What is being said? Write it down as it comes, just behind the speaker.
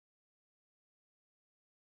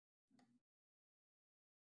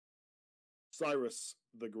Cyrus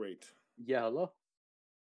the Great. Yeah, hello.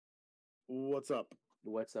 What's up?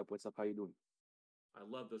 What's up? What's up? How you doing? I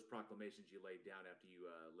love those proclamations you laid down after you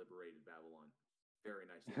liberated Babylon. Very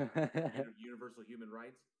nicely done. Universal human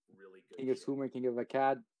rights, really good King of shit. Sumer, King of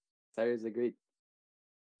Akkad, Cyrus the Great.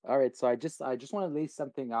 All right, so I just want to lay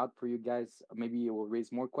something out for you guys. Maybe it will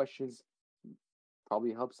raise more questions,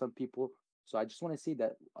 probably help some people. So I just want to say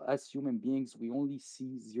that us human beings, we only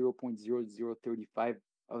see 0.0035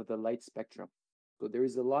 of the light spectrum. So there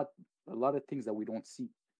is a lot of things that we don't see.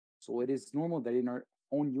 So it is normal that in our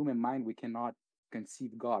own human mind we cannot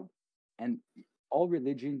conceive God. And all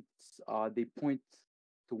religions they point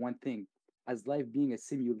to one thing as life being a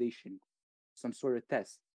simulation, some sort of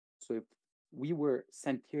test. So if we were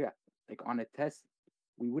sent here like on a test,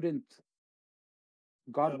 we wouldn't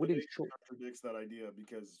God Yeah, but wouldn't nature show. contradicts that idea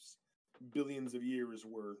because billions of years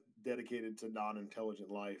were dedicated to non-intelligent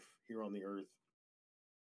life here on the Earth.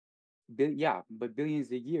 Yeah, but billions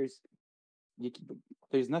of years, you, c-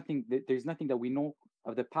 there's nothing that we know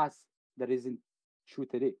of the past that isn't true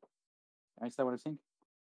today. Understand what I'm saying?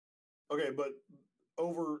 Okay, but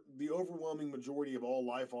over the overwhelming majority of all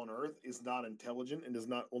life on Earth is not intelligent and does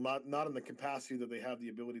not well not in the capacity that they have the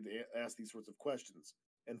ability to ask these sorts of questions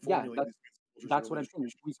and Yeah, formulate that's these cultures and that's what I'm religious saying.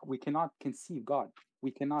 We traditions. we cannot conceive God.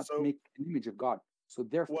 We cannot So, make an image of God. So well,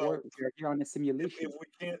 therefore, we are here on a if simulation.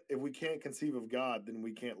 we can't conceive of God, then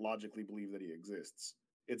we can't logically believe that He exists.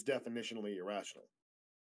 It's definitionally irrational.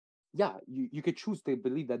 Yeah, you could choose to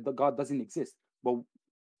believe that the God doesn't exist, but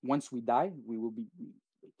once we die, like,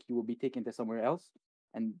 he will be taken to somewhere else,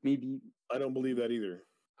 and maybe I don't believe that either.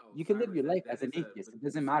 Oh, you can live Cyrus, your life that as an is a atheist. It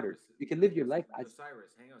doesn't matter. Cyrus. You can live Hang your on a life second. So as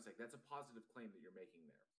Cyrus, hang on a second. That's a positive claim that you're making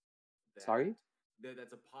there. sorry.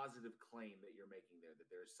 That's a positive claim that you're making there. That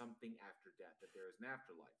there is something after death. That there is an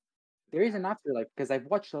afterlife. There is an That afterlife because I've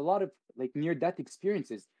watched a lot of like near death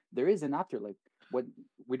experiences. There is an afterlife. What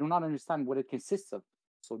we do not understand what it consists of.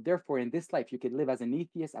 So therefore, in this life, you can live as an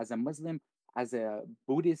atheist, as a Muslim, as a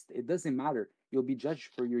Buddhist. It doesn't matter. You'll be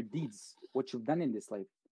judged for your deeds, what you've done in this life.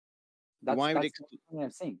 That's Why would that's what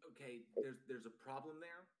I'm saying. okay. There's a problem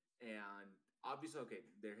there, and obviously, okay,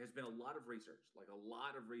 there has been a lot of research, like a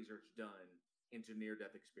lot of research done into near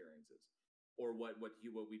death experiences, or what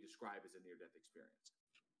we describe as a near death experience.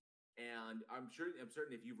 And I'm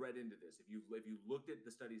certain if you've read into this, if you looked at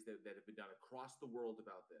the studies that have been done across the world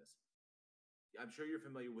about this, I'm sure you're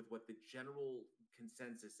familiar with what the general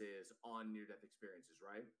consensus is on near death experiences,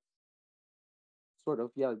 right? Sort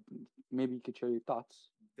of, yeah. Maybe you could share your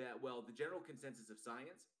thoughts. That well, the general consensus of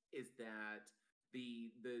science is that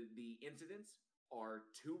the incidents are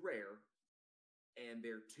too rare and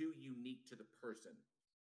they're too unique to the person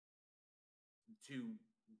to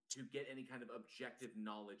to get any kind of objective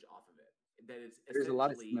knowledge off of it. That There's a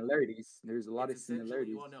lot of similarities. There's a lot it's of essentially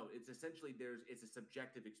similarities. well no, it's essentially it's a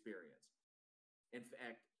subjective experience. In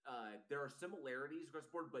fact, there are similarities across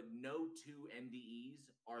the board, but no two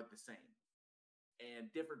NDEs are the same.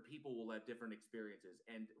 And different people will have different experiences.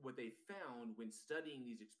 And what they found when studying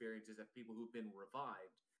these experiences of people who've been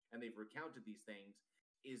revived and they've recounted these things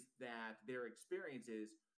is that their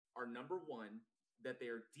experiences are number one, that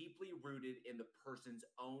they are deeply rooted in the person's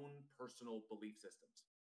own personal belief systems,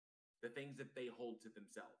 the things that they hold to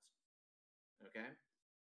themselves. Okay.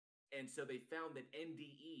 And so they found that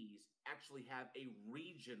NDEs actually have a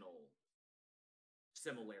regional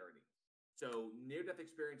similarity. So near death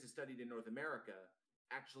experiences studied in North America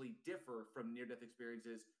actually differ from near death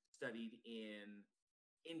experiences studied in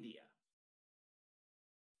India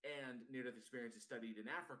and near death experiences studied in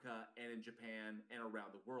Africa and in Japan and around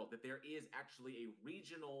the world. That there is actually a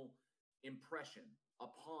regional impression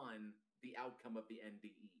upon the outcome of the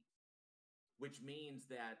NDE, which means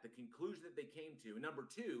that the conclusion that they came to, number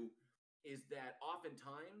two, is that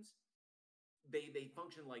oftentimes they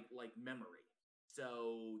function like memory.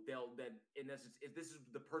 So they'll that in essence, if this is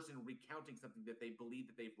the person recounting something that they believe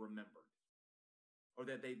that they've remembered, or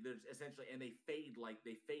that there's essentially, and they fade like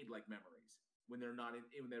memories when they're not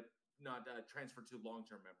when they're not transferred to long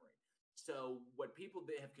term memory. So what people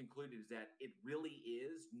they have concluded is that it really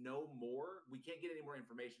is no more. We can't get any more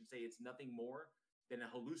information. Say it's nothing more than a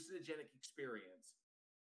hallucinogenic experience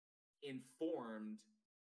informed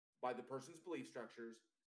by the person's belief structures,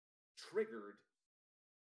 triggered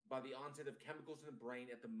by the onset of chemicals in the brain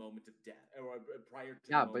at the moment of death or prior to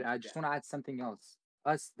the Yeah, but moment I of just death. want to add something else.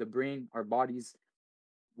 Us, the brain, our bodies,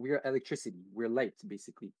 we're electricity. We're light,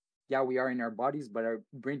 basically. Yeah, we are in our bodies, but our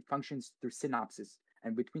brain functions through synapses.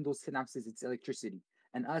 And between those synapses, it's electricity.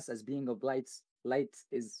 And us, as being of lights, light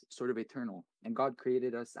is sort of eternal. And God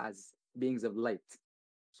created us as beings of light.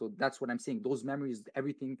 So that's what I'm saying. Those memories,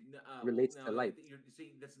 everything relates to life.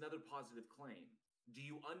 See, that's another positive claim. Do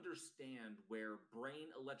you understand where brain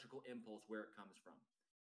electrical impulse, where it comes from?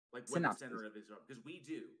 Like what the center of it is? Because we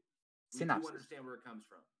do. We do understand where it comes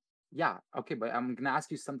from. Yeah, okay, but I'm gonna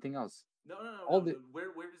ask you something else. No.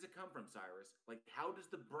 Where does it come from, Cyrus? Like, how does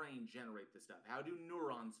the brain generate this stuff? How do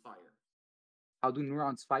neurons fire? How do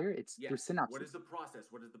neurons fire? It's through synapses. What is the process?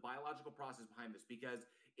 What is the biological process behind this? Because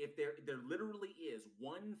if there literally is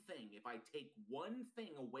one thing, if I take one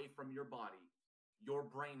thing away from your body, your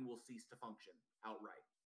brain will cease to function outright.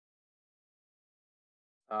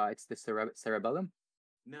 It's the cerebellum.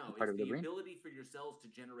 No, it's the ability for your cells to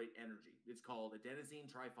generate energy. It's called adenosine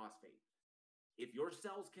triphosphate. If your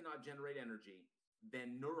cells cannot generate energy,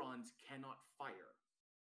 then neurons cannot fire.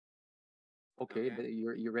 Okay, but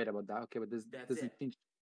you're right about that. Okay, but this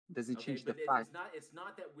doesn't change the fact. It's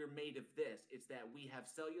not that we're made of this. It's that we have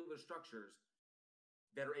cellular structures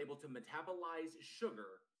that are able to metabolize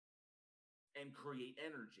sugar and create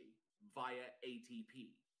energy via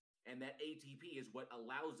ATP. And that ATP is what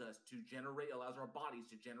allows our bodies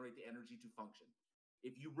to generate the energy to function.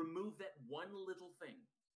 If you remove that one little thing,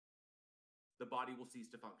 the body will cease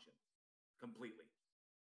to function completely.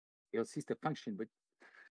 It'll cease to function, but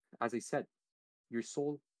as I said, your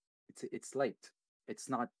soul, it's light. It's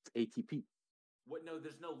not ATP. What? No,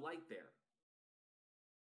 there's no light there.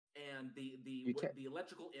 And the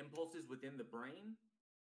electrical impulses within the brain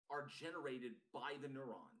are generated by the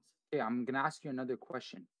neurons. Okay, I'm gonna ask you another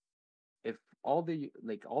question. If all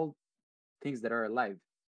things that are alive,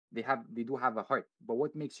 they do have a heart, but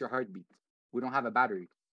what makes your heart beat? We don't have a battery.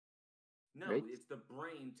 No, right? It's the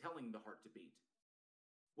brain telling the heart to beat.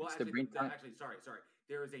 Well, it's sorry.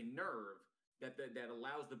 There is a nerve that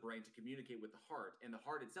allows the brain to communicate with the heart, and the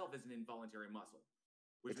heart itself is an involuntary muscle.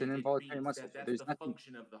 It's an involuntary muscle. That's the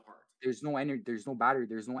function of the heart. There's no energy. There's no battery.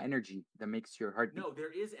 There's no energy that makes your heart beat. No,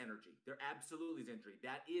 there is energy. There absolutely is energy.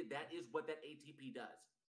 That is what that ATP does.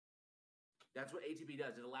 That's what ATP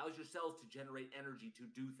does. It allows your cells to generate energy to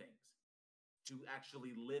do things, to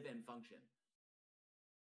actually live and function.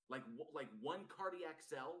 Like one cardiac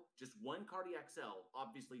cell, just one cardiac cell,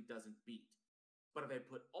 obviously doesn't beat. But if I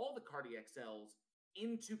put all the cardiac cells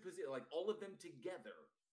into position, like all of them together,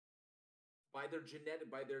 by their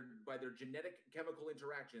genetic chemical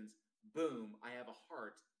interactions, boom, I have a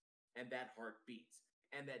heart, and that heart beats.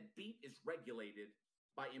 And that beat is regulated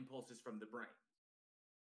by impulses from the brain.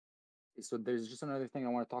 So there's just another thing I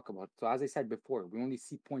want to talk about. So as I said before, we only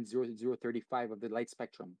see 0.0035 of the light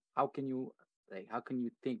spectrum. How can you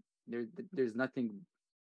think there's nothing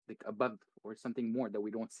like above or something more that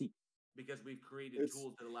we don't see? Because we've created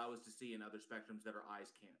tools that allow us to see in other spectrums that our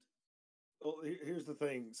eyes can't. Well, here's the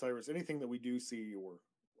thing, Cyrus. Anything that we do see or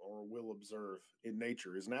will observe in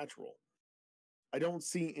nature is natural. I don't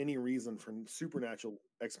see any reason for supernatural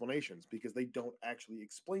explanations because they don't actually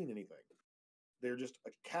explain anything. They're just a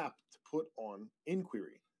cap to put on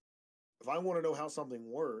inquiry. If I want to know how something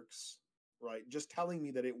works, right, just telling me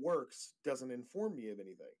that it works doesn't inform me of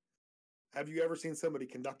anything. Have you ever seen somebody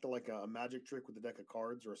conduct a magic trick with a deck of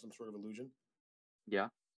cards or some sort of illusion? Yeah.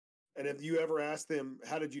 And if you ever ask them,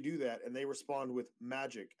 how did you do that? And they respond with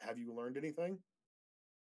magic, have you learned anything?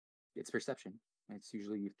 It's perception. It's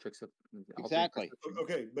usually tricks of exactly.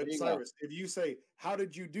 Okay, but Cyrus, if you say, how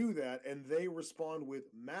did you do that? And they respond with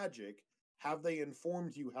magic, have they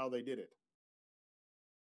informed you how they did it?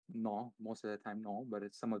 No, most of the time, no, but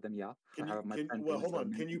it's some of them, yeah. Hold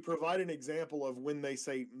on. Can you provide an example of when they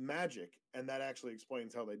say magic and that actually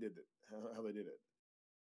explains how they did it? How they did it?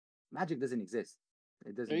 Magic doesn't exist.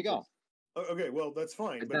 It doesn't. There you go. Okay, well that's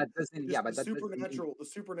fine. But that doesn't. Yeah, but the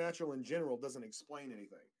supernatural in general doesn't explain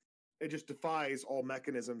anything. It just defies all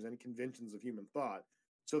mechanisms and conventions of human thought,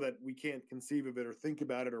 so that we can't conceive of it or think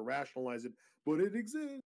about it or rationalize it. But it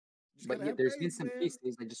exists. But yeah, there's been some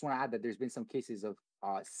cases. I just want to add that there's been some cases of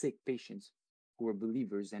sick patients who were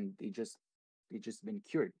believers and they just been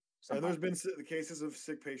cured. And there's been cases of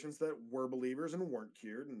sick patients that were believers and weren't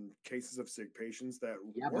cured, and cases of sick patients that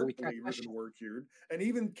weren't believers and were cured, and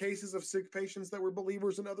even cases of sick patients that were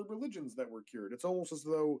believers in other religions that were cured. It's almost as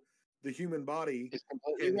though the human body can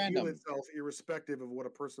heal itself irrespective of what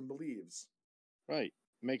a person believes. Right.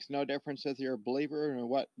 Makes no difference if you're a believer and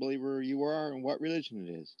what believer you are and what religion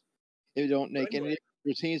it is. It don't make any.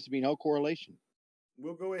 There seems to be no correlation.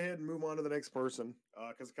 We'll go ahead and move on to the next person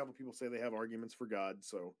because a couple people say they have arguments for God,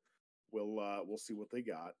 so we'll see what they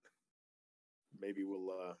got. Maybe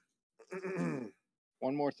we'll.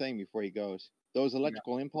 One more thing before he goes. Those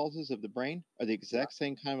electrical impulses of the brain are the exact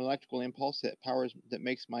same kind of electrical impulse that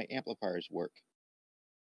makes my amplifiers work.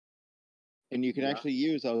 And you can actually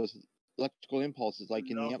use those electrical impulses, like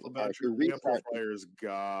in the Enough amplifier, about to your restart. amplifiers,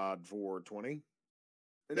 God, 420.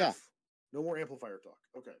 Enough. No more amplifier talk.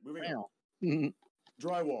 Okay, moving on. Mhm.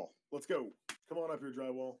 Drywall. Let's go. Come on up here,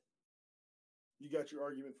 Drywall. You got your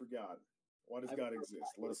argument for God. Why does God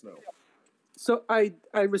exist? Let us know. So I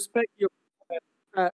respect your